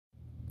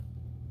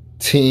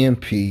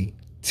TMP,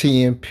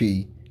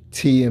 TMP,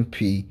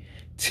 TMP,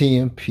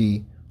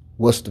 TMP.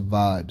 What's the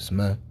vibes,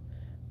 man?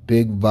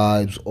 Big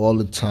vibes all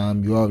the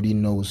time. You already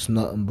know it's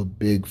nothing but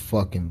big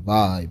fucking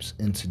vibes.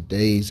 In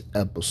today's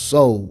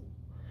episode,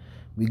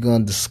 we're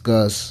going to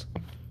discuss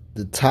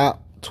the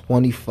top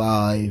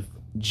 25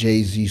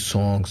 Jay-Z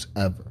songs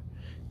ever.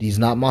 These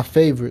not my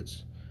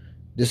favorites.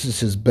 This is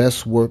his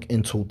best work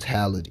in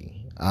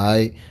totality.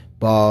 Alright?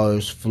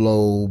 Bars,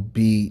 flow,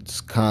 beats,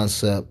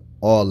 concept,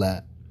 all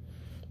that.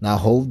 Now,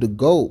 Hov the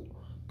GOAT,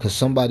 because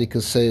somebody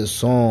could say a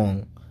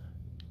song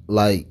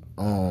like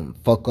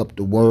Fuck Up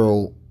the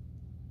World,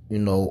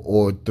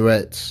 or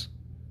Threats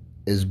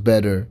is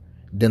better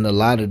than a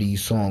lot of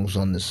these songs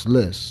on this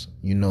list.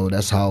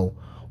 That's how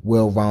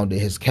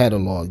well-rounded his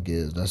catalog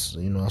is. That's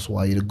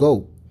why you're the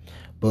GOAT.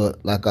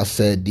 But like I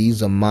said,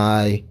 these are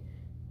my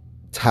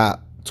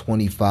top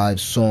 25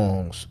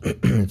 songs.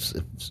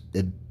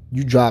 If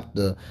you drop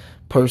the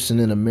person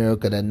in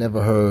America that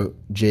never heard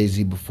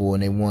Jay-Z before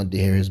and they wanted to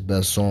hear his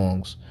best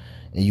songs,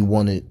 and you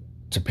wanted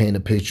to paint a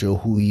picture of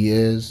who he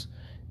is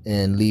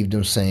and leave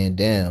them saying,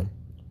 damn,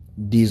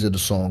 these are the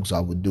songs I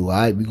would do.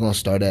 Alright, we're going to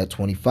start at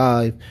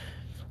 25,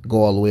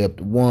 go all the way up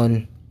to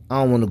 1.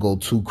 I don't want to go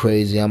too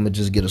crazy. I'm going to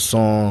just get a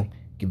song,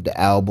 give the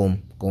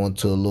album, go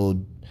into a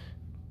little,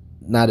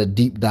 not a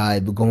deep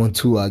dive, but go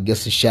into, I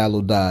guess, a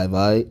shallow dive,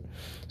 alright?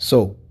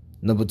 So,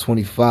 number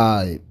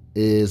 25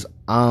 is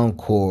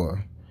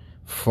Encore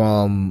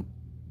from,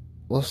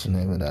 what's the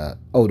name of that?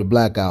 Oh, the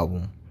Black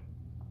Album.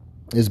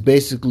 It's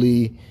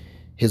basically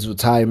his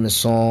retirement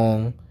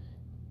song.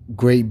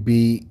 Great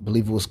beat.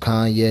 Believe it was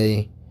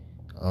Kanye.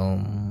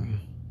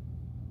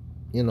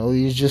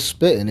 He's just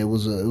spitting. It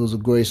was a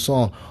great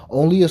song.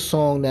 Only a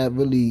song that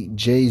really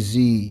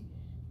Jay-Z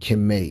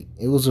can make.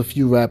 It was a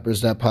few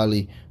rappers that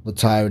probably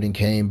retired and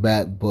came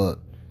back, but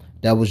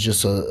that was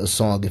just a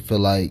song I feel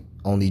like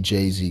only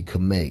Jay-Z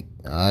could make.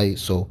 Alright,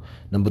 so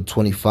number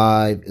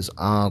 25 is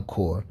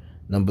Encore.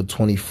 Number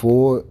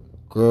 24,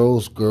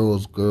 Girls,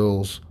 Girls,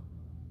 Girls,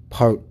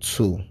 Part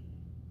 2.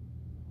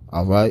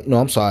 Alright, no,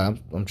 I'm sorry,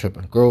 I'm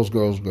tripping. Girls,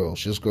 Girls, Girls,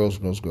 just Girls,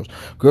 Girls, Girls.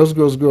 Girls,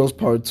 Girls, Girls,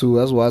 Part 2.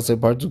 That's why I say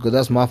Part 2, because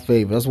that's my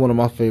favorite. That's one of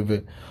my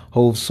favorite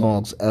Hov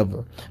songs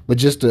ever. But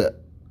just the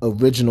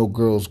original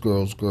Girls,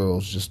 Girls,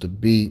 Girls, just the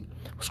beat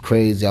was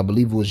crazy. I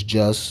believe it was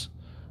Just.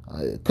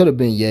 It could have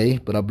been Ye,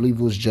 but I believe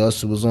it was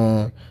Just. It was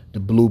on the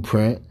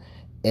Blueprint,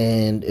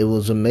 and it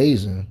was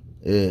amazing.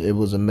 It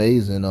was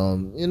amazing.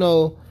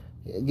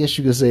 I guess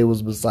you could say it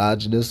was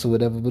misogynist or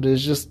whatever, but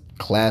it's just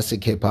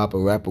classic hip-hop, a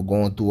rapper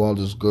going through all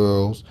his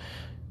girls.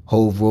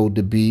 Hov wrote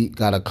the beat,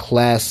 got a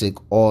classic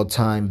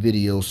all-time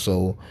video,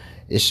 so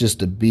it's just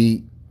the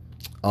beat,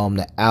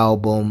 the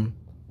album,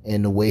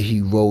 and the way he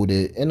wrote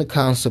it, and the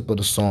concept of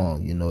the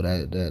song.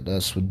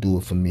 That's what do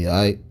it for me,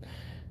 alright?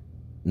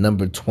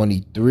 Number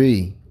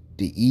 23,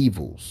 The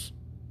Evils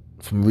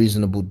from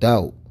Reasonable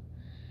Doubt.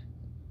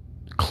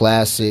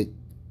 Classic,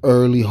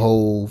 early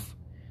Hov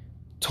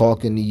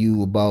talking to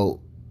you about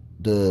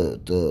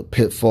the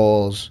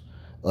pitfalls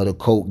of the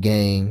coke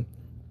game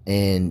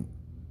and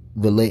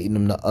relating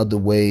them to other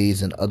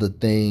ways and other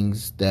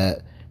things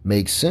that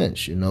make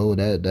sense.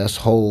 That's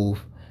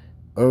Hov,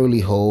 early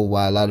Hov,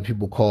 why a lot of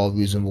people call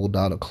Reasonable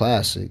Doubt a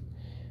classic.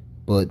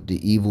 But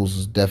The Evils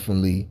is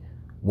definitely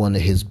one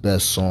of his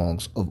best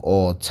songs of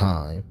all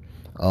time.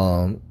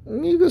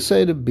 You could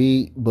say the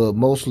beat, but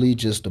mostly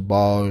just the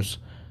bars,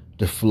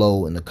 the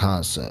flow, and the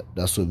concept.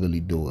 That's what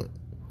really do it.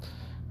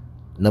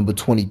 Number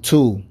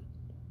 22,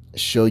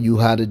 Show You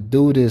How to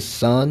Do This,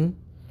 Son.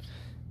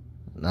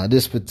 Now,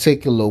 this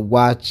particular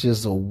watch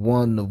is a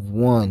one of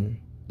one.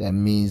 That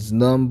means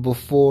none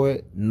before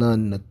it,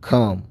 none to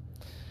come.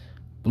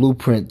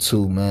 Blueprint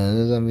 2,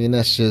 man. I mean,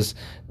 that's just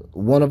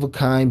one of a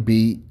kind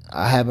beat.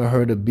 I haven't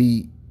heard a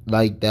beat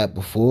like that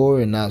before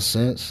and not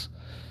since.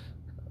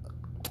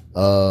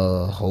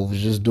 Hov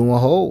is just doing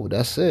Hov.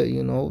 That's it,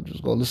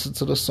 Just go listen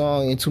to the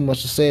song. Ain't too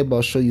much to say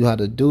about Show You How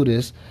to Do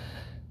This.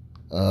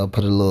 Put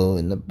a little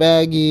in the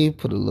baggie,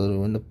 put a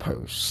little in the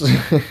purse.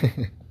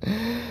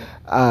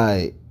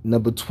 Alright,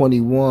 number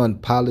 21,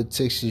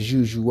 Politics as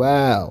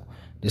Usual.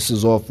 This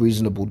is off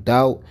Reasonable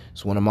Doubt.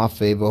 It's one of my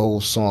favorite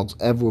Hov songs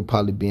ever. Will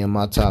probably be in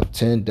my top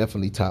 10,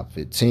 definitely top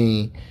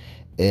 15.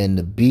 And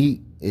the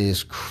beat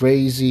is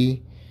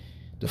crazy.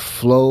 The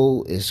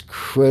flow is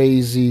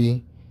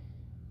crazy.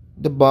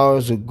 The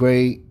bars are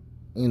great.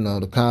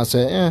 The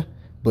concept,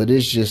 but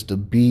it's just the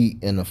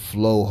beat and the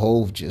flow.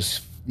 Hov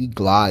he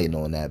gliding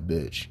on that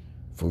bitch.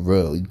 For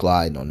real, he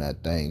gliding on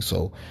that thing.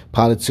 So,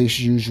 Politics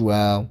as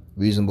Usual,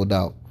 Reasonable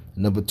Doubt.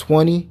 Number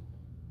 20,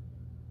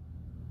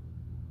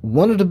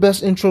 one of the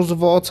best intros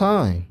of all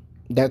time.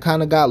 That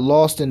kind of got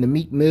lost in the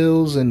Meek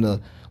Mills and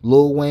the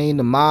Lil Wayne,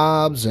 the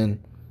Mobs,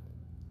 and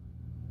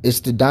it's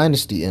the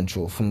Dynasty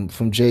intro from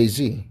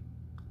Jay-Z.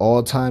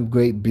 All-time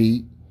great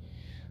beat.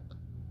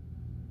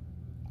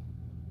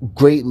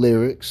 Great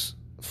lyrics.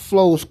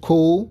 Flow's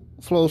cool.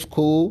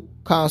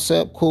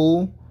 Concept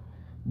cool.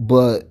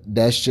 But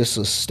that's just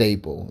a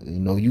staple.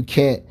 You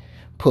can't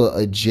put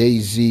a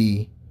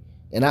Jay-Z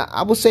And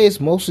I would say it's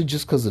mostly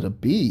just because of the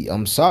beat.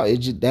 I'm sorry,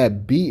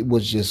 that beat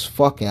was just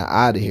fucking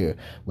out of here.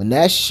 When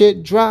that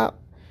shit dropped,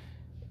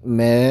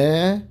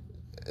 man,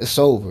 it's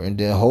over. And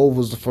then Hov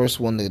was the first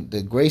one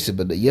to grace it.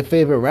 But your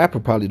favorite rapper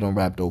probably don't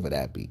rap over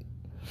that beat.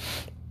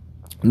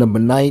 Number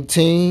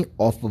 19,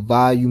 off of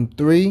Volume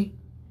 3,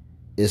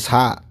 is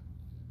Hot.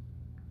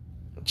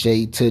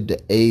 J to the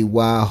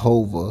AY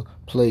Hova.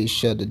 Play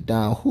Shut It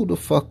Down. Who the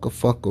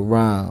fuck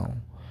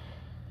around?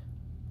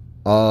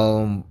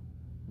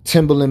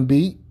 Timbaland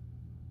beat.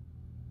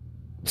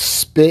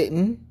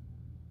 Spitting.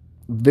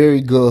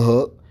 Very good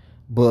hook.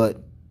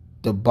 But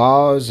the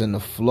bars and the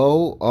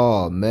flow,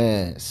 oh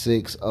man.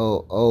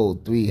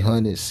 600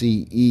 300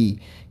 CE.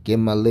 Get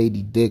my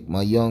lady dick,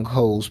 my young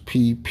hoes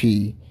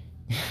PP.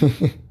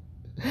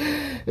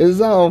 It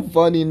sounds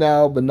funny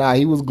now, but nah,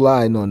 he was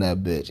gliding on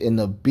that bitch. And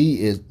the beat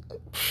is,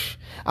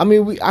 I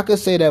mean, I could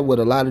say that with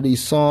a lot of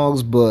these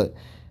songs, but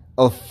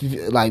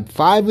like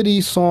 5 of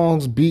these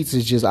songs, beats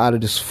is just out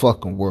of this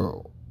fucking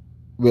world.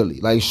 Really.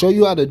 Like, Show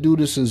You How to Do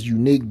This is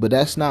unique, but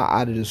that's not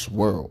out of this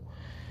world.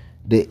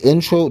 The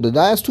intro, the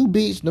last 2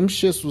 beats, them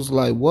shits was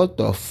like, what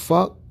the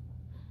fuck?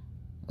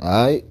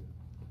 Alright.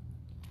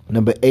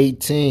 Number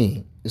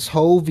 18, it's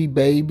Hovey,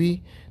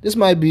 baby. This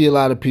might be a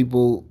lot of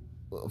people,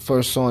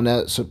 first song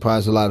that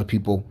surprised a lot of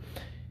people.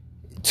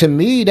 To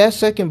me, that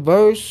second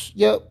verse,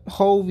 yep,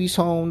 Hovey's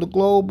home, the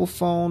global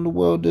phone, the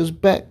world is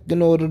back.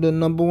 In order, the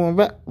number 1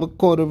 rap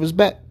recorder is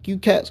back. You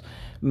cats,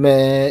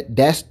 man,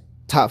 that's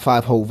top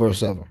 5 whole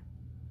verse ever.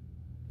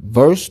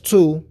 Verse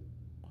 2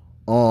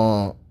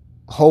 on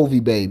Hovey,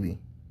 baby,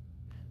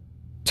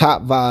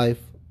 top 5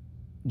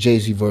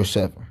 Jay-Z verse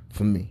ever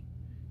for me.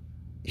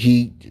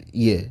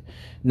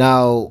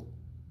 Now,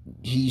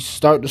 he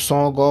start the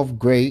song off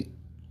great.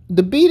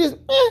 The beat is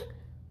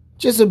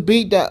just a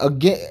beat that,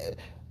 again,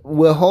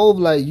 with Hov,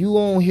 like, you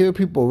won't hear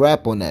people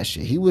rap on that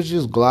shit. He was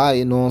just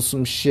gliding on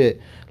some shit.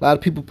 A lot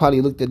of people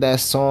probably looked at that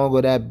song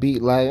or that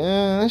beat like,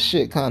 that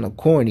shit kind of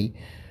corny.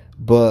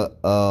 But,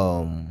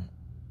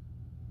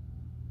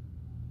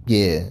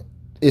 yeah,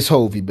 it's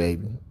Hovey,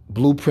 baby.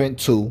 Blueprint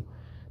 2,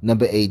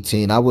 number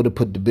 18. I would have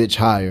put the bitch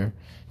higher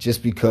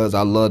just because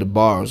I love the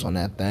bars on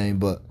that thing.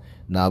 But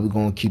now we're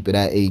going to keep it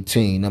at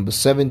 18. Number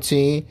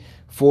 17,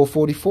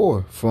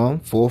 444 from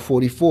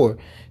 444.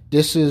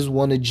 This is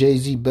one of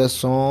Jay-Z's best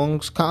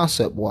songs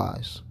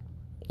concept-wise.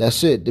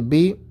 That's it. The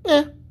beat,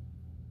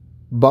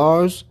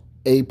 bars,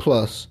 A+.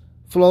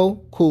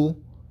 Flow, cool.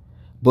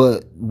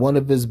 But one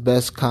of his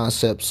best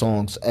concept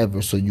songs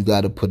ever, so you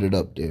got to put it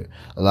up there.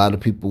 A lot of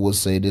people will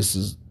say this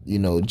is,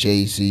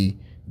 Jay-Z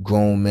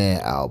grown man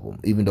album,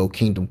 even though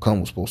Kingdom Come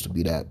was supposed to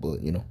be that, but,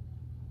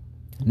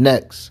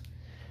 Next,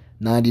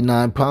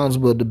 99 Problems,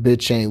 but the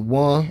bitch ain't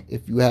one.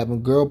 If you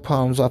having girl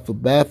problems, I feel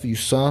bad for you,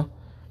 son.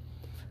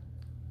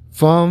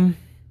 From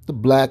the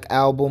Black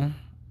Album,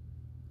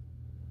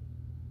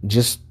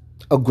 just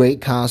a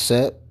great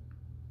concept.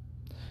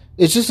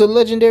 It's just a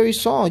legendary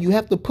song. You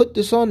have to put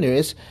this on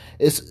there.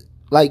 It's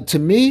like, to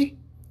me,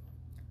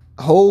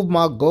 Hov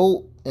my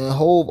GOAT, and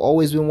Hov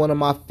always been one of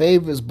my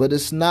favorites, but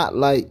it's not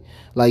like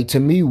to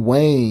me,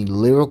 Wayne,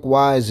 lyric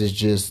wise, is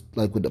just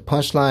like with the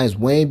punchlines,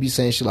 Wayne be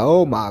saying shit like,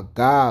 oh my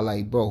God,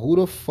 like, bro, who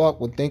the fuck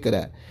would think of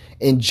that?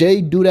 And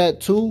Jay do that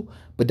too,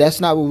 but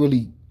that's not what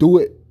really do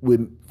it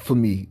for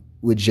me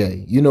with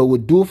Jay.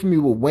 What do it for me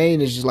with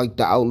Wayne is just like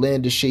the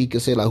outlandish shit he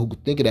could say, like, who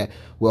could think of that?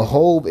 With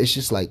Hov, it's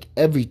just like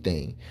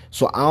everything.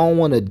 So I don't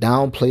want to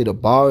downplay the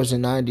bars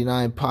in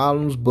 99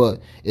 Problems,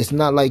 but it's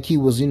not like he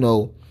was,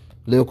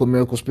 Lyrical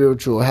Miracle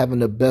Spiritual, having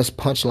the best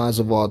punchlines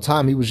of all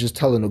time. He was just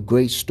telling a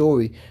great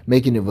story,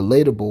 making it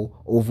relatable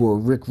over a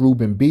Rick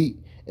Rubin beat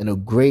and a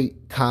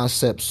great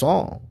concept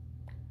song.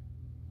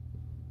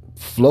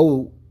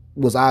 Flow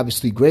was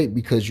obviously great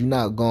because you're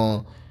not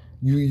gonna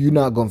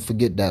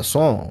forget that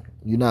song.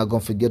 You're not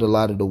gonna forget a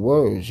lot of the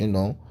words,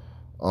 Do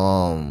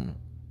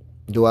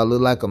I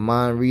look like a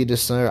mind reader,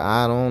 sir?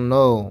 I don't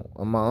know.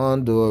 Am I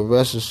under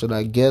arrest, or should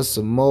I guess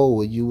some more?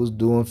 What you was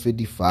doing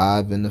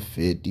 55 and the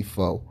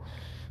 54.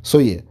 So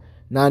yeah,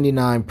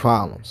 99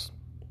 Problems.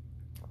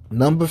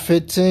 Number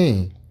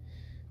 15,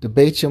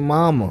 Debate Your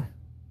Mama.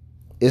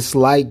 It's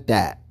Like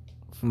That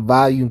from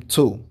Volume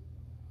 2.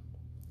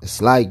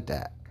 It's Like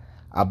That.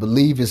 I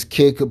believe it's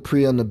Kid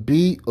Capri on the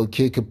beat, or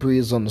Kid Capri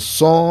is on the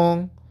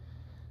song.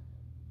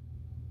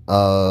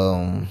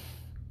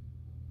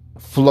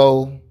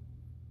 Flow,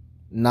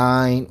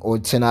 9 or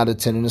 10 out of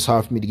 10, and it's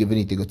hard for me to give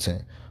anything a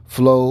 10.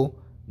 Flow,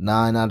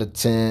 9 out of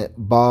 10.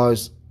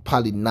 Bars,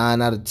 probably 9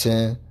 out of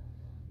 10.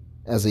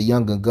 As a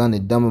younger gun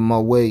and dumb in my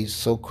ways,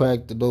 so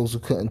cracked to those who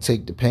couldn't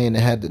take the pain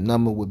and had the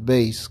number with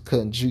bass.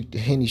 Couldn't juke the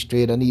Henny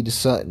straight, I needed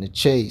something to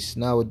chase.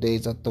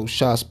 Nowadays I throw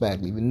shots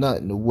back, leaving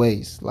nothing to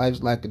waste.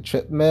 Life's like a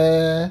trip,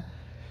 man.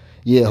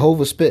 Yeah,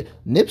 Hova spit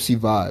Nipsey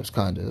vibes,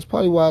 kinda. That's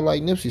probably why I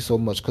like Nipsey so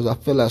much, because I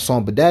feel that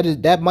song. But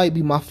that might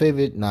be my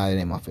favorite. Nah, it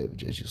ain't my favorite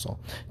Jay-Z song.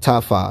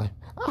 Top 5.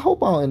 I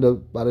hope I don't end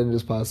up by the end of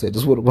this podcast saying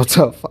this is one of my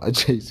top 5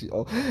 Jay-Z,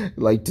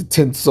 like the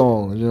 10th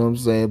song. You know what I'm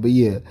saying? But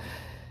yeah.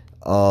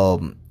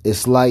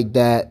 It's Like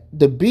That.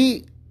 The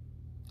beat,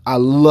 I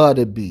love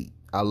the beat.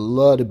 I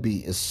love the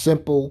beat. It's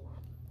simple.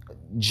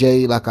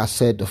 Jay, like I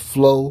said, the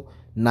flow,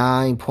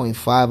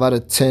 9.5 out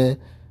of 10.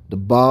 The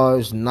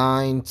bars,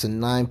 9 to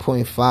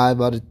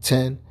 9.5 out of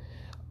 10.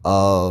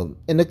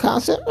 And the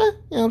concept, you know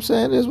what I'm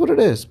saying, is what it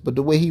is. But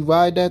the way he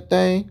ride that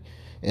thing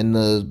and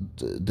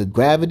the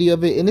gravity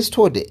of it, and it's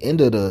toward the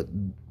end of the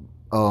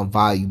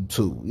volume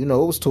 2. You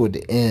know, it was toward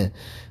the end.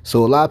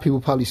 So a lot of people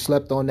probably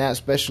slept on that,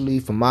 especially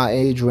from my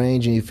age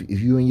range. And if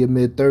you in your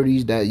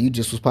mid-30s, that you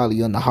just was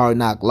probably on the Hard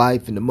Knock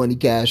Life and the Money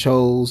Cash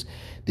Hoes,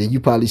 then you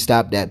probably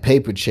stopped that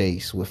Paper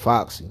Chase with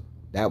Foxy.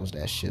 That was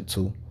that shit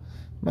too.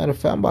 Matter of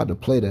fact, I'm about to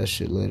play that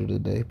shit later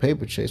today.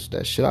 Paper Chase,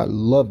 that shit. I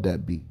love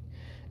that beat.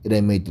 It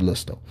ain't made the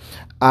list though.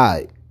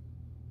 Alright.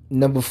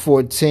 Number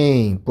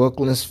 14,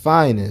 Brooklyn's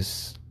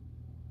Finest.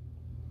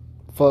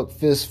 Fuck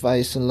fist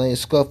fights and lane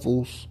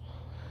scuffles.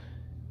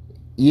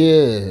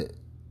 Yeah.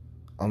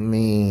 I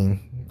mean,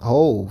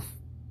 Hov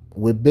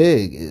with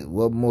Big.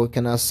 What more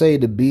can I say?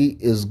 The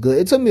beat is good.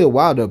 It took me a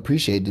while to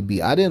appreciate the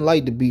beat. I didn't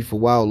like the beat for a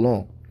while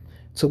long.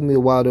 It took me a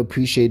while to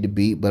appreciate the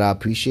beat, but I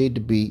appreciate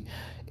the beat.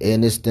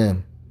 And it's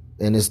them.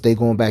 And they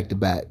going back to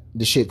back.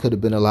 The shit could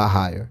have been a lot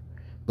higher.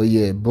 But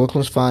yeah,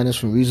 Brooklyn's Finest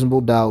from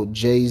Reasonable Doubt,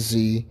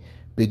 Jay-Z,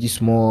 Biggie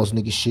Smalls,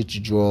 Nigga Shit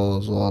Your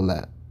Drawers, all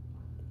that.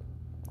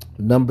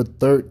 Number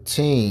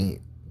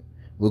 13,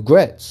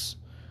 Regrets,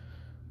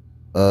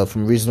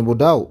 from Reasonable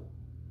Doubt.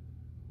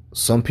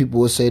 Some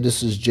people would say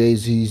this is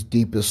Jay-Z's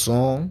deepest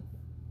song.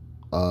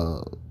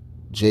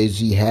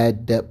 Jay-Z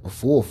had that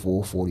before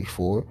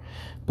 444,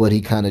 but he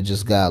kind of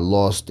just got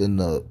lost in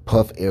the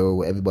Puff era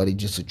where everybody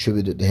just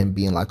attributed to him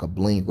being like a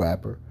bling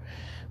rapper.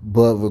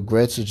 But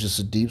Regrets is just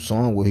a deep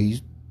song where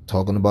he's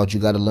talking about you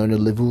got to learn to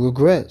live with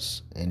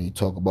regrets. And he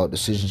talk about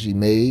decisions he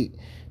made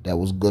that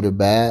was good or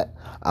bad.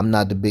 I'm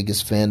not the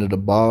biggest fan of the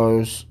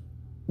bars.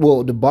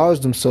 Well, the bars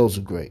themselves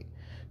are great.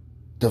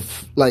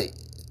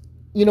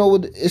 You know,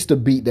 it's the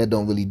beat that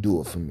don't really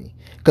do it for me.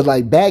 Because,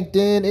 like, back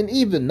then, and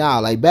even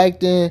now, like,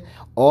 back then,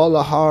 all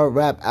the hard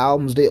rap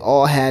albums, they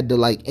all had the,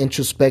 like,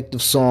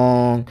 introspective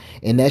song.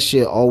 And that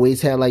shit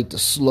always had, like, the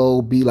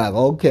slow beat, like,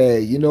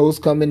 okay, you know what's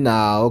coming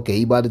now. Okay,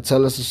 he about to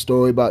tell us a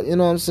story about, you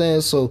know what I'm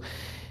saying? So,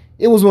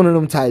 it was one of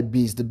them type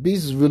beats. The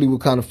beats is really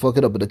what kind of fuck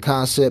it up. But the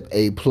concept,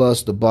 A+,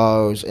 the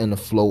bars, and the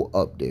flow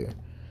up there.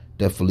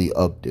 Definitely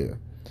up there.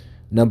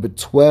 Number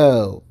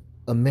 12,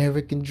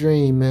 American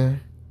Dream,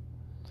 man.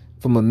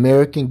 From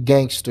American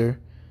Gangster.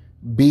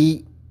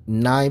 Beat,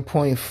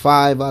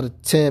 9.5 out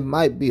of 10.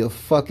 Might be a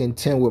fucking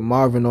 10 with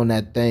Marvin on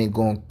that thing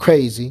going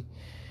crazy.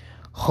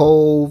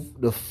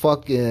 Hov, the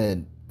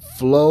fucking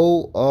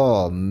flow.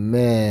 Oh,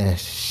 man.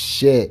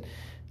 Shit.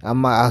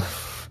 That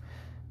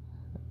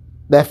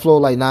flow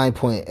like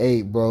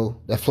 9.8, bro.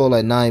 That flow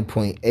like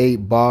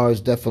 9.8. Bars,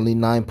 definitely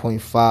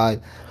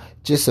 9.5.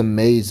 Just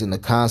amazing. The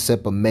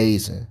concept,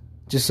 amazing.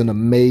 Just an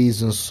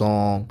amazing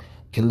song.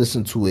 Can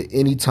listen to it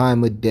any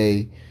time of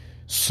day.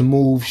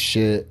 Smooth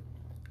shit.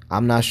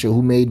 I'm not sure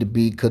who made the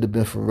beat. Could have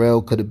been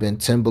Pharrell. Could have been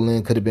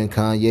Timbaland. Could have been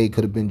Kanye.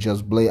 Could have been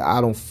Just Blade. I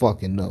don't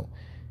fucking know.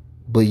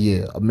 But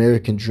yeah,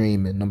 American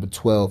Dreamin', number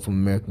 12 from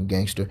American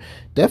Gangster.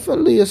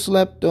 Definitely a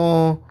slept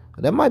on.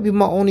 That might be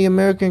my only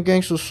American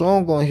Gangster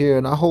song on here.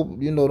 And I hope,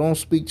 don't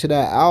speak to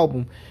that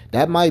album.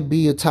 That might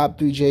be a top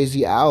 3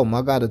 Jay-Z album.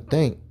 I gotta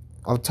think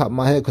off the top of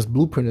my head, because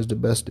Blueprint is the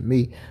best to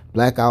me.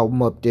 Black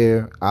Album up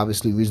there.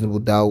 Obviously, Reasonable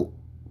Doubt.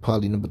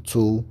 Probably number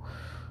 2.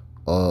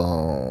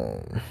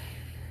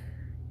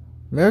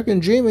 American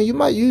Dreamin'.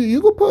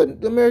 You could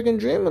put American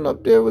Dreamin'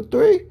 up there with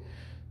 3.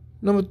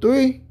 Number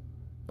 3.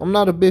 I'm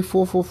not a big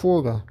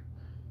 444 guy.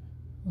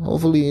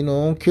 Hopefully,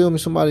 don't kill me.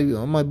 Somebody,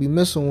 I might be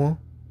missing one.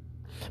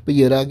 But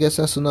yeah, I guess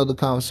that's another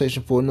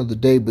conversation for another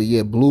day. But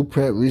yeah,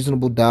 Blueprint,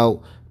 Reasonable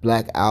Doubt,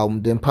 Black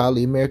Album, then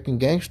probably American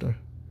Gangster.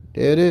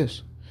 There it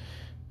is.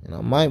 And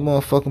I might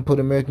motherfucking put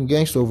American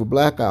Gangster over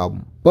Black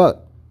Album.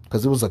 But,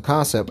 because it was a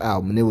concept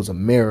album and it was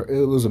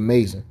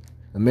amazing.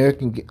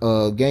 American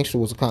Gangster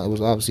was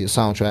obviously a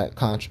soundtrack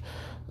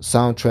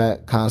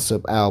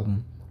concept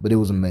album, but it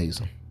was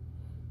amazing.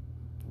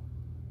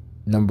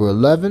 Number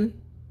 11,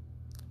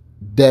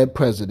 Dead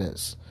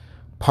Presidents,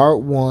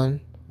 Part 1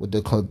 with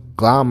the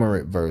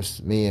conglomerate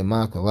verse. Me and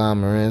my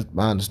conglomerate,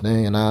 I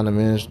understand,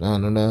 anonymous,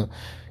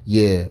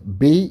 yeah.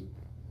 Beat,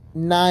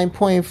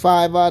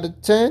 9.5 out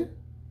of 10.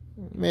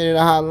 Made it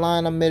a hot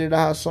line, I made it a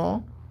hot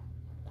song.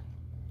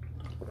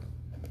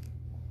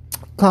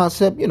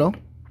 Concept,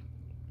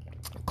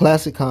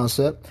 classic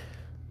concept.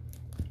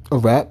 A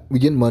rap, we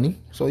getting money.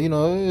 So, it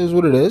is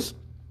what it is.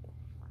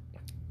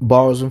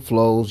 Bars and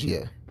flows,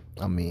 yeah.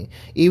 I mean,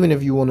 even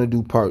if you want to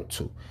do part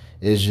 2,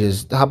 it's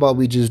just, how about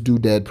we just do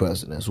Dead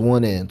Presidents,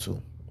 1 and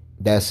 2.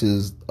 That's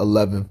his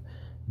 11th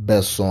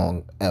best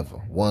song ever,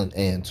 1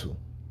 and 2.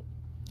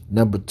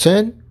 Number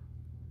 10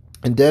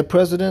 in Dead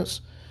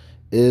Presidents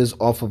is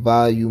off of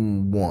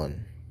Volume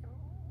 1,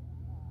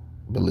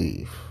 I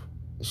believe.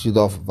 She's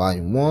off of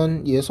Volume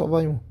 1. Yeah, it's off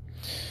Volume 1.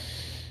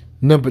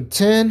 Number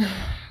 10,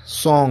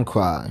 Song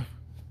Cry.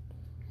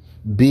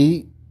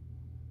 Beat,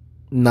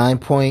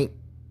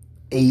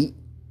 9.8.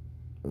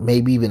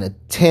 Maybe even a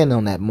 10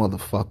 on that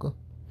motherfucker.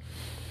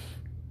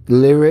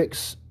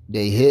 Lyrics,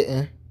 they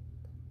hitting.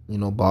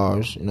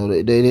 Bars.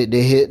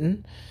 They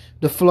hitting.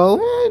 The flow,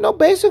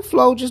 basic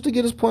flow just to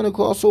get his point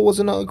across. So it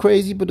wasn't nothing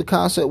crazy, but the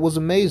concept was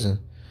amazing.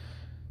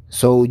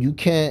 So you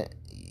can't.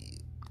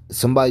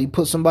 You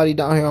put somebody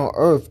down here on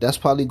earth, that's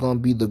probably gonna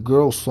be the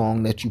girl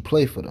song that you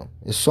play for them.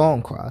 It's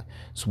Song Cry.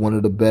 It's one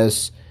of the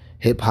best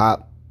hip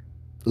hop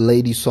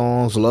lady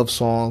songs, love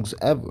songs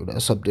ever.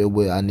 That's up there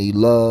with I Need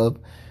Love.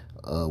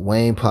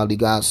 Wayne probably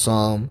got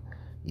some.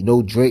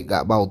 Drake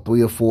got about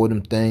 3 or 4 of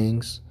them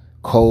things.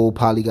 Cole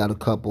probably got a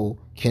couple.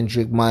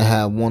 Kendrick might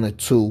have 1 or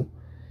 2.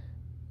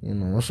 So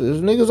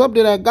there's niggas up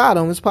there that got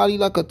them. It's probably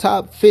like a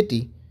top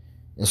 50.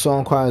 And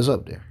Song Cry is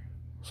up there.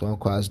 Song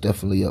Cry is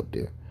definitely up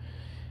there.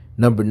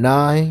 Number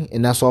 9,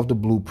 and that's off the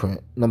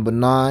Blueprint. Number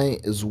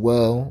 9 as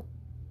well,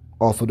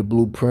 off of the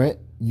Blueprint,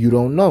 You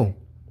Don't Know.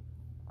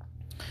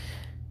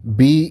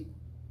 Beat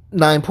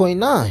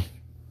 9.9.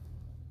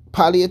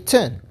 Probably a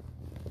 10.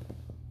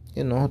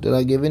 Did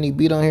I give any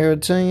beat on here a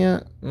 10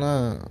 yet?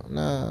 Nah.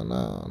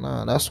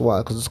 That's why,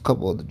 because there's a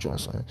couple other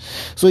joints on here.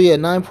 So yeah,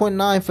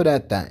 9.9 for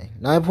that thing.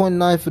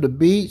 9.9 for the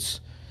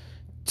beats.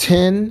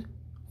 10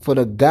 for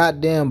the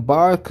goddamn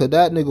bar, because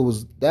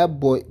that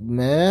boy,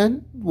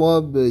 man.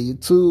 1 billion,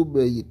 2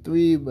 billion,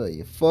 3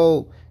 billion,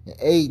 4, in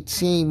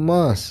 18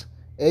 months.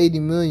 80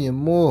 million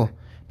more.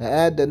 And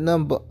add the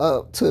number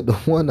up to the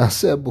one I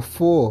said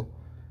before.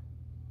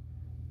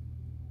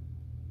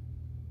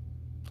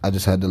 I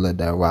just had to let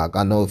that rock.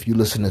 I know if you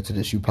listening to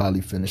this, you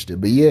probably finished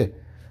it. But yeah,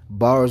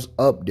 bars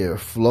up there,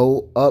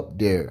 flow up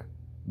there,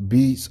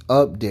 beats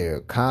up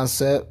there,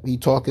 concept, he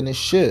talking his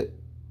shit.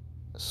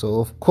 So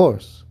of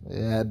course,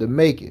 it had to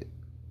make it.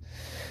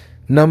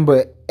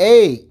 Number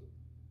 8,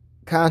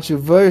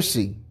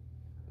 Controversy.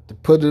 To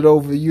put it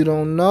over, You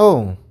Don't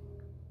Know.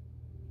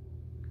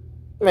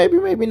 Maybe,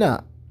 maybe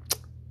not.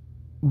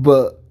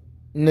 But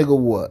nigga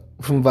what?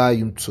 From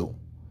volume 2.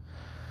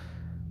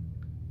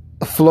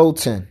 Flow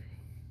 10.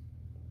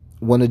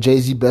 One of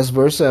Jay-Z's best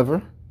verse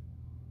ever.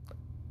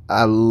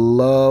 Man,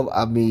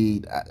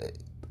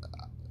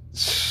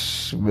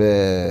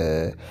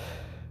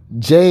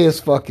 Jay is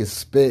fucking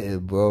spitting,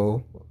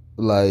 bro.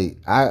 Like,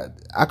 I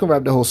can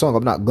rap the whole song.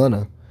 I'm not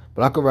gonna,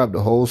 but I can rap the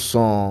whole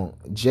song.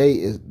 Jay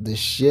is the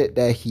shit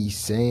that he's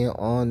saying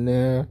on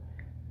there.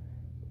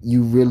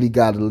 You really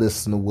gotta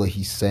listen to what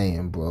he's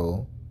saying,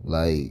 bro.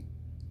 Like,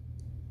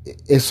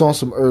 it's on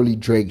some early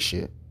Drake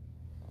shit.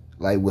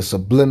 Like with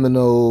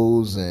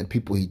subliminals and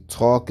people he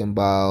talking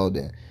about,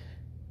 and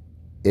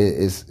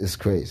it's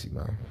crazy,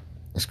 man.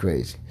 It's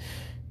crazy.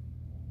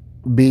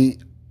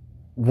 Beat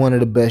one of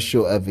the best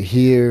you'll ever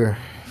hear.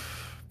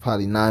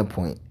 Probably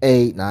 9.8,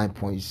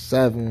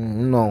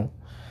 9.7.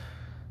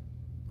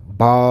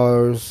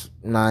 Bars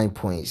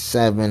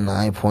 9.7,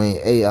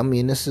 9.8. I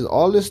mean,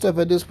 all this stuff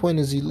at this point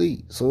is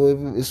elite. So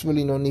it's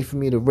really no need for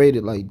me to rate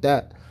it like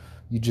that.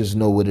 You just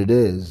know what it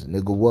is.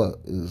 Nigga,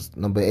 what is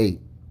number 8?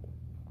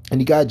 And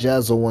you got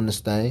Jaz-O on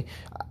this thing.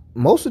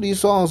 Most of these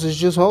songs is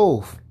just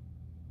Hove,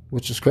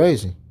 which is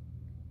crazy.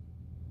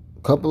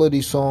 A couple of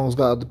these songs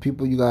got other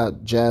people. You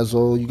got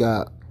Jaz-O, you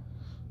got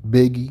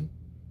Biggie.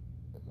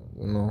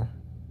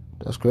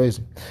 That's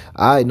crazy.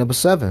 All right, number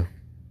 7.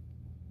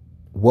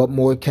 What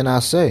More Can I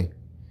Say?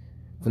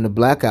 From the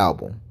Black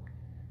Album.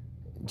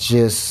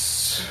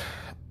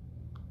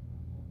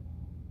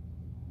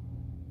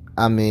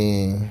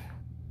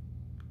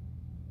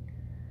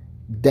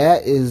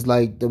 That is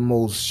like the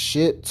most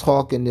shit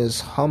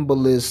talkingest,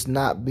 humblest,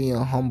 not being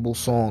humble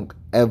song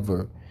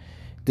ever.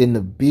 Then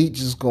the beat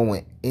just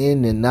going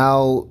in and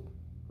out.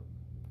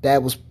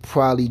 That was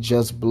probably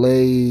Just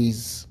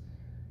Blaze.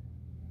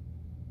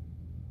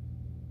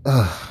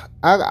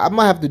 I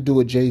might have to do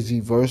a Jay-Z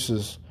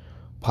versus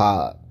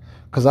pod,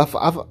 because I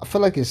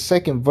feel like his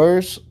second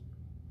verse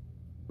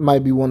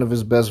might be one of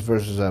his best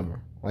verses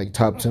ever, like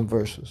top 10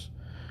 verses,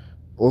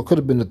 or it could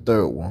have been the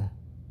third one.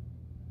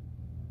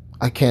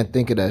 I can't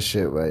think of that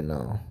shit right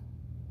now.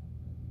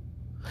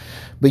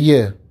 But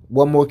yeah,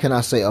 what more can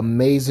I say?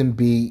 Amazing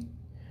beat,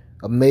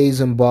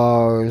 amazing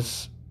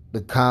bars.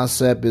 The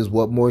concept is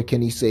what more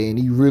can he say? And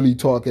he really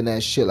talking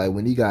that shit. Like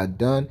when he got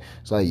done,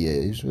 it's like, yeah,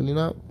 it's really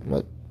not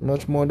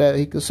much more that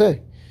he could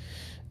say.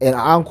 And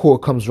Encore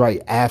comes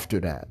right after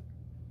that,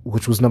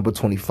 which was number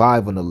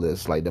 25 on the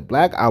list. Like the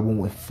Black Album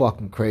went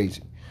fucking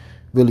crazy.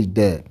 Really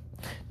dead.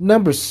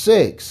 Number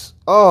 6.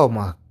 Oh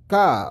my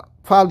God.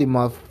 Probably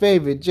my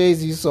favorite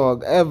Jay-Z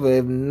song ever.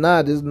 If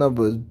not, it's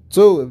number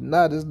 2. If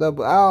not, it's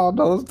number, I don't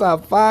know, it's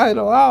top 5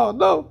 or I don't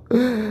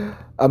know.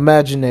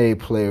 Imaginary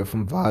Player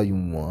from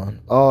Volume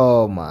 1.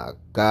 Oh my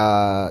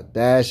God.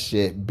 That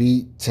shit.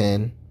 Beat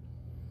 10.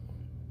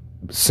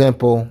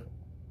 Simple.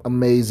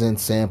 Amazing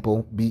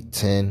sample. Beat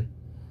 10.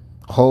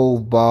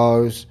 Hove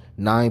bars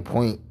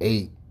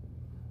 9.8.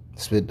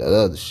 Spit that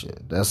other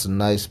shit. That's a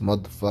nice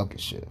motherfucking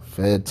shit.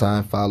 Fed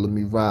Time, Follow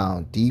Me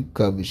Round. Deep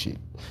cover shit.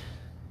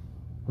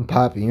 And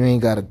Poppy, you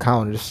ain't got to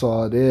count it. It's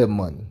all their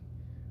money.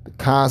 The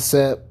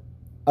concept,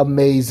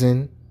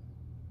 amazing.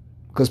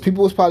 Because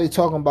people was probably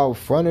talking about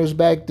fronters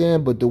back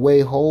then, but the way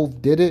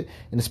Hove did it,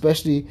 and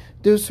especially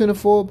there's between the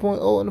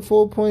 4.0 and the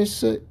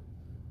 4.6,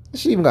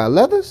 she even got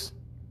leathers.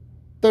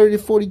 30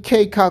 to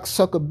 40K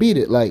cocksucker beat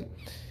it. Like,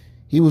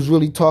 he was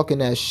really talking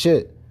that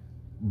shit.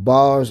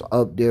 Bars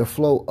up there,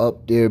 flow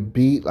up there,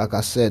 beat. Like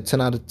I said,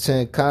 10 out of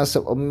 10.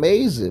 Concept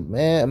amazing,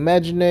 man.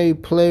 Imaginary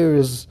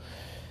Players,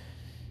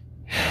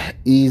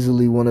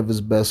 easily one of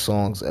his best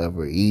songs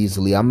ever.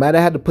 Easily. I'm mad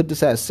I had to put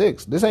this at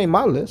 6. This ain't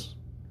my list.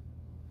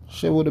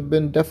 Shit would have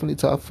been definitely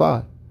top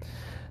 5.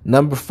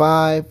 Number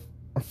 5,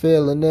 I'm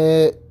feeling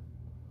it.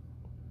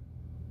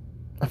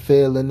 I'm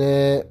feeling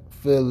it.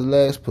 Feel the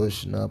legs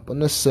pushing up on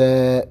the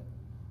set.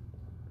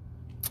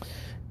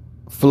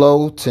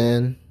 Flow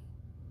 10.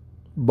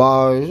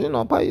 Bars,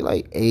 probably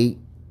like 8.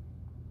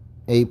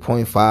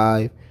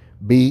 8.5.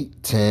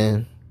 Beat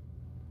 10.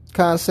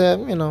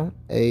 Concept,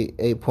 8.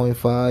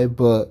 8.5.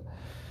 But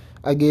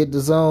I get the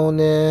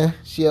zone in.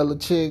 She a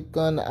chick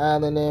on the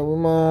island and we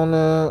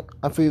moaning.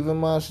 I feel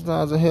my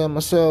sometimes I hear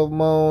myself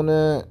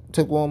moaning.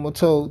 Took one more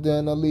toke,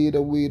 then I leave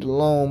the weed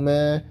alone,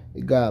 man.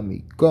 It got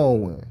me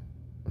going.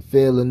 I'm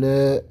feeling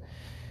it.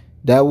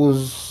 That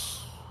was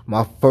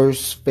my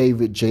first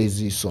favorite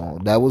Jay-Z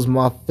song. That was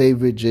my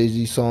favorite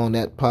Jay-Z song.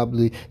 That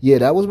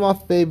was my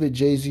favorite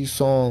Jay-Z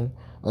song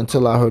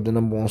until I heard the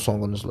number 1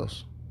 song on this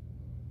list.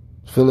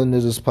 Feeling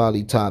It is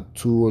probably top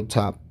 2 or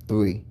top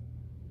 3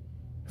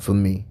 for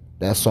me.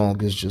 That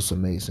song is just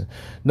amazing.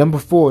 Number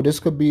 4, this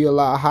could be a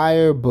lot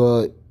higher,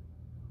 but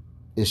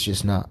it's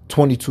just not.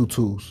 22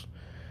 Twos.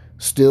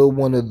 Still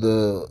one of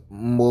the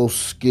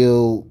most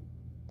skilled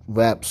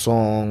rap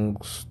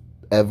songs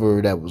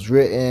ever that was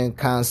written.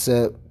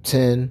 Concept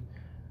 10.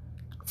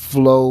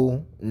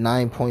 Flow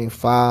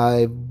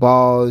 9.5.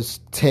 Bars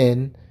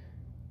 10.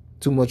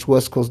 Too much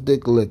West Coast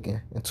dick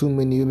licking. And too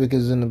many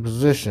niggas in the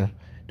position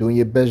doing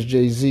your best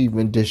Jay-Z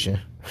rendition.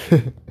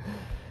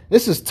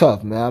 This is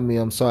tough, man. I mean,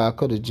 I'm sorry. I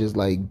could have just,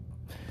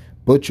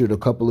 butchered a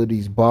couple of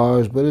these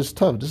bars, but it's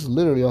tough. This is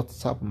literally off the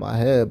top of my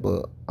head,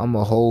 but I'm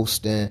a Hove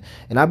stan.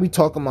 And I be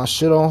talking my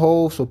shit on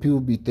Hove, so people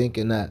be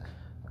thinking that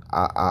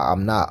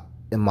I'm not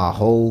in my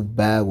Hove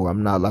bag, or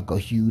I'm not, a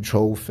huge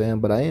Hove fan,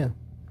 but I am.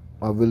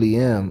 I really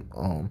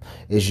am.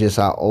 It's just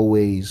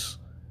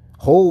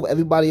Hove,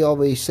 everybody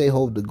always say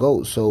Hove the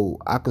GOAT, so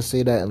I could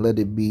say that and let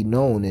it be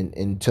known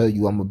and tell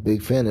you I'm a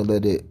big fan and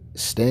let it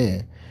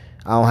stand.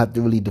 I don't have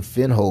to really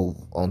defend Hove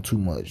on too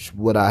much.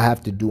 What I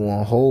have to do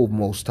on Hove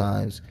most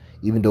times,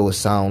 even though it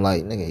sound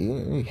like, nigga,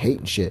 you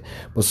hating shit,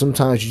 but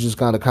sometimes you just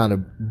gotta kind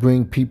of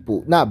bring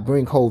people, not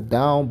bring Hove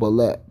down, but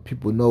let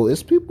people know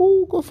it's people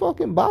who go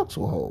fucking box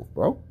with Hove,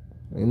 bro.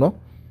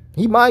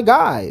 He my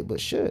guy, but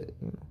shit.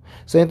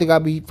 Same thing I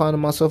be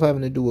finding myself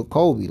having to do with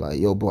Kobe. Like,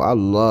 yo, bro, I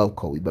love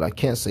Kobe, but I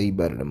can't say he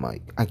better than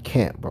Mike. I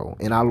can't, bro.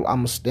 And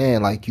I'm a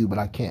stand like you, but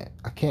I can't.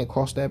 I can't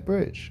cross that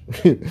bridge.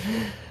 All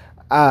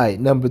right,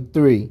 number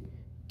 3.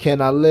 Can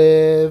I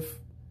Live?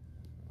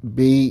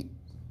 Beat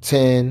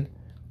 10.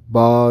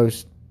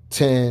 Bars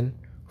 10.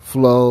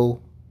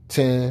 Flow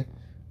 10.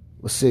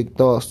 With sick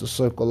thoughts to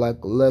circle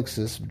like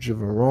Alexis.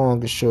 Driven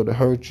wrong, it's sure to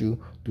hurt you.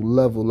 Do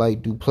level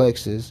like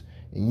duplexes.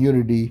 In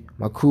unity,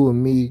 my crew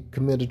and me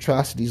commit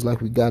atrocities like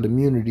we got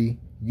immunity.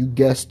 You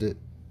guessed it.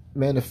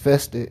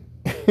 Manifest it.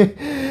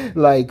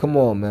 Come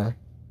on, man.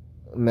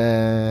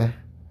 Man.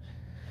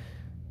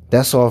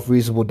 That's off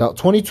Reasonable Doubt.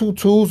 22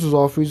 Tools is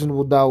off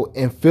Reasonable Doubt,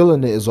 and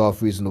Feeling It is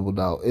off Reasonable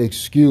Doubt.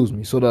 Excuse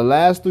me. So the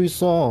last 3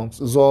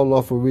 songs is all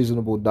off of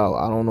Reasonable Doubt.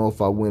 I don't know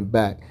if I went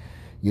back.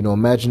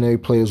 Imaginary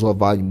Players off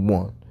Volume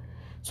 1.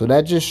 So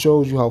that just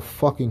shows you how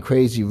fucking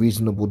crazy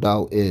Reasonable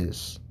Doubt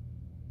is.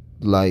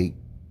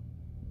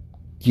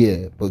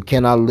 Yeah, but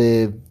Can I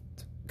Live?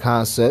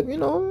 Concept,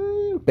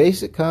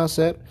 basic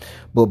concept.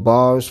 But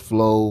bars,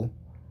 flow,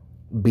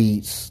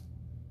 beats,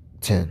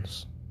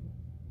 10s.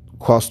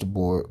 Across the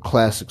board,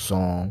 classic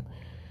song.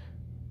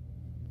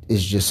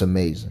 It's just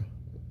amazing,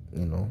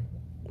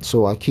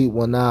 So I keep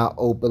one eye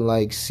open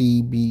like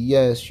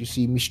CBS. You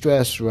see me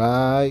stressed,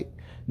 right?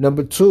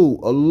 Number 2,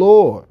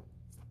 Allure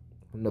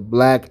from the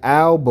Black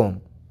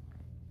Album.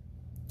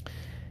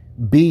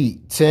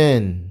 Beat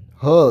 10,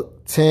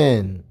 hook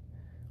 10,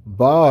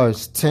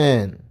 bars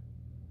 10,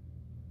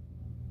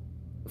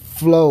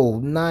 flow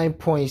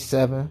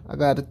 9.7. I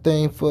got a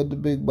thing for the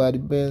big body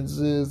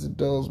Benzes. It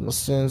dulls my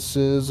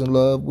senses. In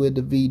love with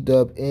the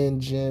V-dub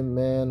engine,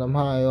 man. I'm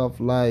high off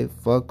life.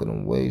 Fucking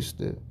I'm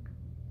wasted.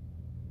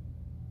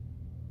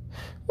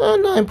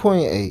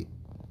 9.8.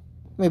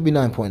 Maybe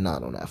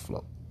 9.9 on that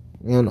flow.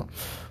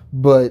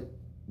 But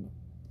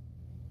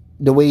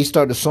the way he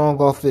started the song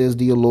off is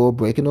the allure,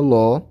 breaking the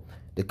law.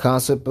 The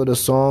concept of the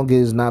song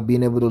is not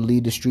being able to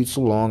lead the streets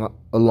alone.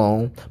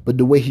 But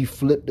the way he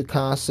flipped the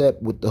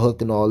concept with the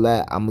hook and all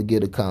that, I'm going to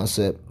get a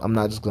concept. I'm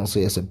not just going to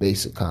say it's a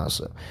basic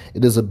concept.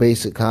 It is a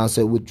basic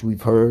concept, which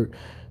we've heard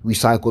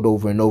recycled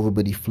over and over,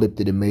 but he flipped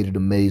it and made it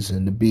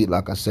amazing. The beat,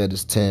 like I said,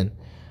 is 10.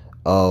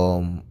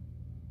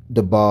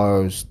 The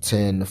bars,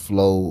 10. The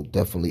flow,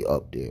 definitely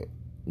up there.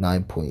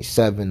 9.7,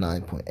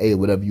 9.8,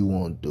 whatever you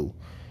want to do.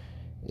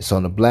 It's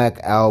on the Black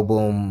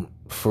Album.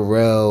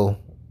 Pharrell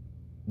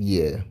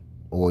Yeah.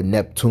 Or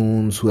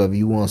Neptunes, whoever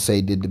you want to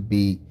say did the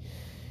beat.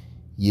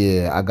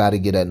 Yeah, I gotta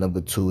get at number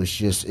 2. It's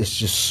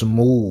just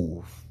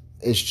smooth.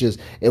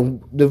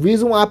 And the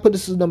reason why I put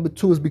this as number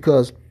 2 is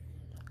because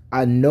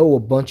I know a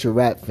bunch of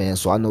rap fans.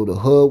 So I know the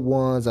hood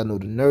ones, I know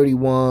the nerdy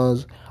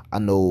ones, I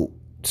know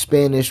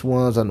Spanish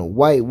ones, I know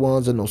white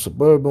ones, I know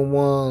suburban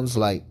ones.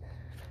 Like,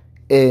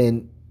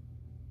 and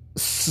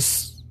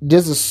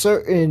there's a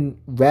certain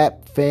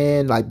rap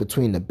fan, like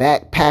between the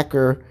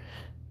backpacker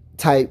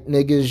type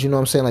niggas, you know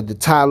what I'm saying, like the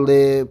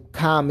Talib,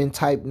 Common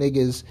type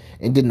niggas,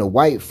 and then the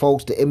white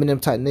folks, the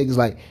Eminem type niggas.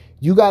 Like,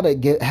 you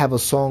gotta have a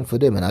song for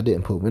them. And I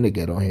didn't put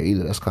Renegade on here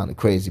either. That's kind of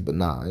crazy, but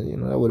nah, you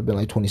know, that would have been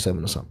like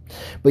 27 or something.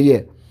 But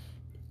yeah,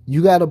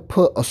 you gotta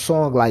put a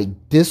song like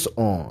this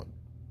on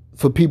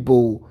for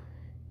people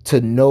to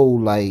know,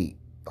 like,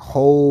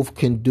 Hove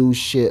can do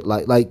shit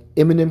like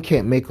Eminem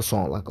can't make a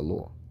song like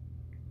Allure.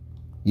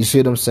 You see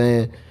what I'm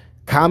saying?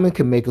 Common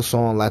can make a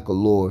song like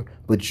Allure,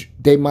 but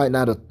they might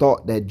not have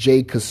thought that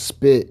Jay could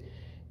spit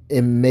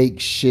and make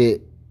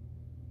shit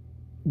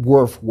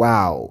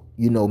worthwhile.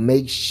 You know,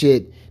 make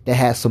shit that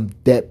has some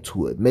depth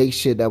to it. Make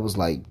shit that was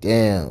like,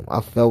 damn, I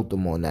felt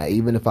them on that,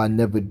 even if I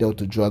never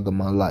dealt a drug in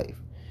my life.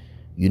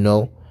 You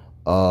know?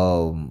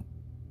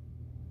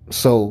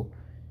 So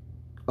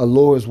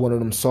Allure is one of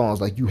them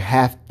songs, like, you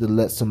have to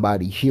let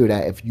somebody hear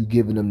that if you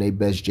giving them their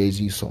best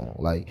Jay-Z song.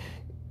 Like,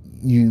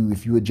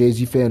 if you're a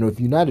Jay-Z fan, or if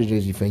you're not a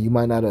Jay-Z fan, you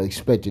might not have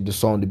expected the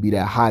song to be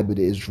that high, but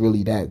it's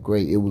really that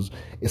great.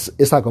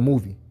 It's like a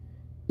movie.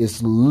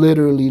 It's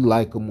literally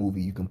like a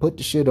movie. You can put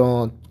the shit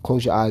on,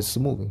 close your eyes, it's a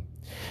movie.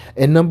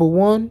 And number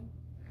 1,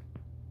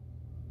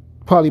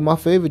 probably my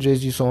favorite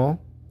Jay-Z song,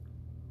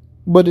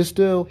 but it's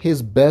still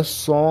his best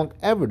song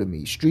ever to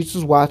me. Streets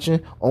is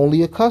Watching,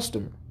 Only a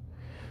Customer.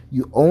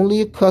 You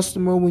only a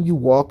customer when you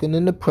walking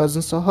in the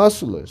presence of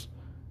hustlers.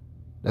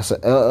 That's a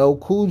LL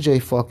Cool J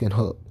fucking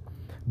hook.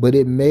 But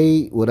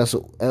that's a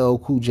LL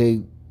Cool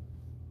J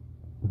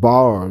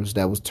bars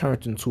that was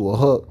turned into a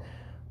hook.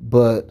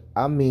 But,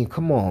 I mean,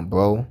 come on,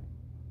 bro.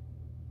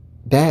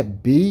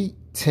 That beat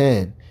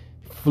 10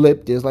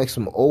 flipped it. It's like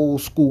some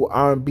old school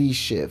R&B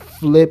shit.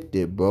 Flipped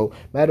it, bro.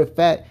 Matter of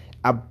fact,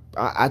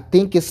 I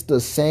think it's the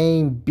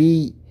same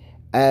beat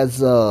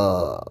as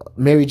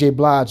Mary J.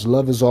 Blige,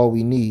 Love Is All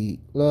We Need.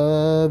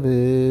 Love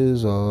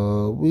is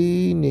all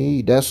we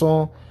need. That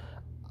song,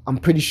 I'm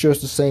pretty sure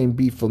it's the same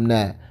beat from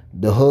that.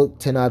 The hook,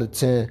 10 out of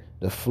 10.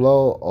 The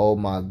flow, oh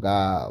my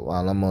God.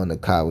 While I'm on the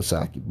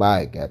Kawasaki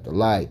bike at the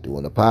light,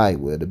 doing the pipe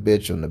with a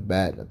bitch on the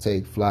back, and I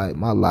take flight.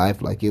 My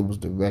life like it was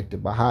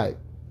directed by Hype.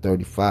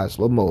 35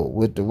 slow mo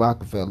with the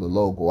Rockefeller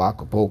logo,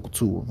 Acapulco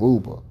to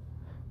Aruba.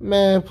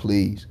 Man,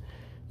 please.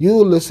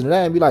 You'll listen to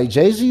that and be like,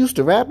 Jay-Z used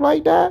to rap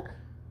like that?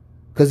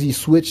 Because he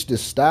switched his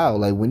style.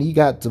 Like, when he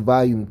got to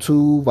volume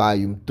 2,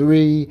 volume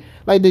 3,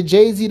 like the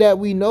Jay-Z that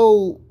we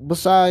know,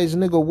 besides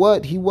Nigga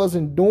What, he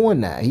wasn't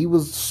doing that. He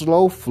was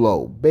slow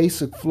flow,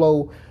 basic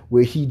flow,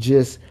 where he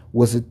just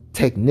was a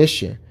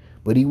technician.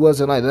 But he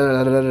wasn't like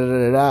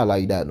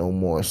like that no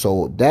more.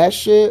 So that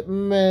shit,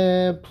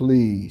 man,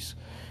 please.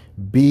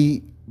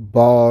 Beat,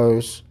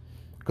 bars,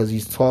 because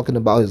he's talking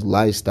about his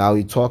lifestyle.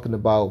 He's talking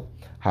about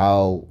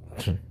how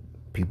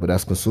people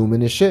that's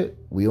consuming his shit,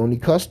 we only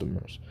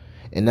customers.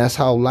 And that's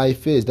how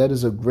life is. That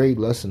is a great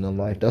lesson in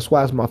life. That's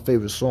why it's my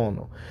favorite song,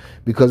 though.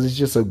 Because it's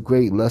just a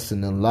great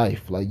lesson in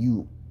life. Like,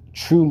 you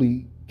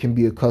truly can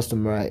be a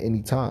customer at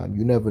any time.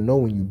 You never know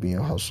when you're being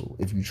hustled.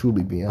 If you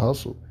truly being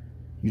hustled,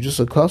 you're just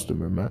a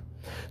customer, man.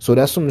 So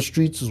that's on The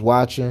Streets Is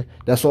Watching.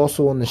 That's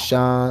also on the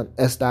Sean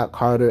S.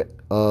 Carter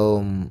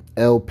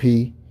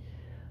LP.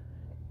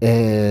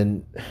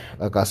 And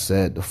like I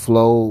said, the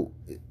flow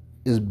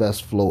is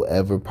best flow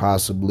ever,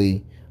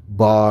 possibly.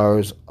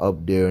 Bars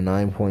up there,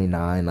 9.9,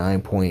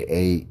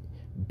 9.8,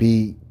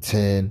 beat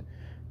 10,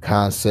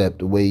 concept,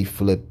 the way he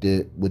flipped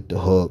it with the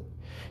hook.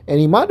 And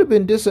he might have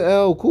been dissing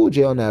LL Cool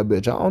J on that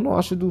bitch. I don't know.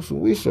 I should do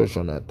some research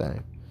on that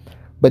thing.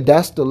 But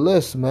that's the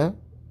list, man.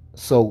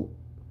 So,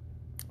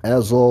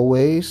 as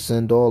always,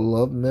 send all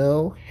love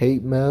mail,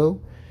 hate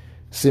mail.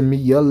 Send me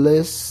your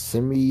list.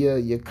 Send me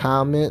your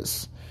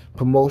comments,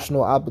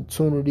 promotional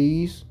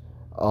opportunities,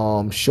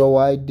 show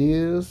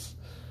ideas,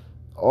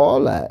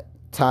 all that.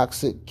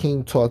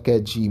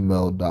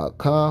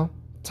 ToxicKingTalk@gmail.com.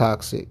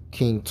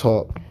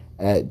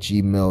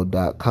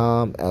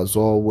 ToxicKingTalk@gmail.com. As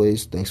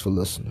always, thanks for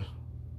listening.